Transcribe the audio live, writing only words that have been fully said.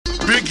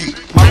Biggie.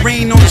 My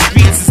reign on the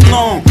streets is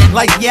long,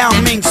 like Yao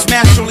Ming.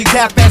 Smash all these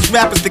half-ass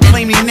rappers that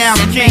claim they now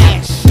king.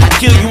 I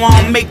kill you,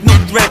 I don't make no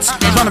threats.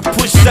 Tryna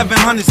push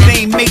 700s,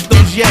 they ain't make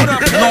those yet.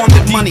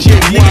 Laundered money,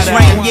 niggas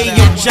rain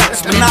yayo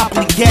checks.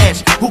 Monopoly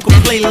cash, who can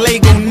play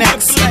Lego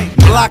next?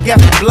 Block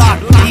after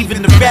block,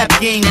 even the rap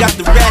game got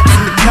the rats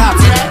and the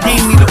cops.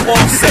 Gave me the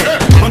offset.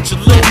 Bunch of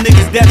little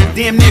niggas that are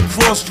damn near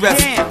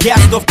cross-dressed.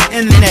 Gassed off the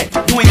internet,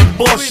 you ain't a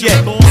boss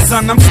yet.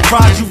 Son, I'm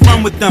surprised you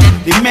run with them.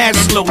 They mad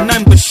slow,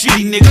 nothing but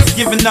shitty niggas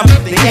giving up.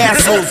 They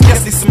assholes,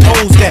 guess they some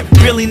hoes that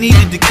really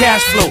needed the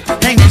cash flow.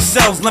 Hang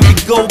yourselves, let me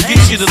go get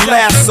you the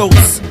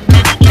lassos.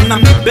 And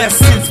I'm the best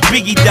since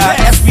Biggie died.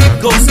 Ask me the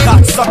ghost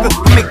cocksucker,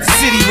 make the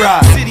city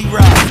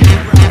ride.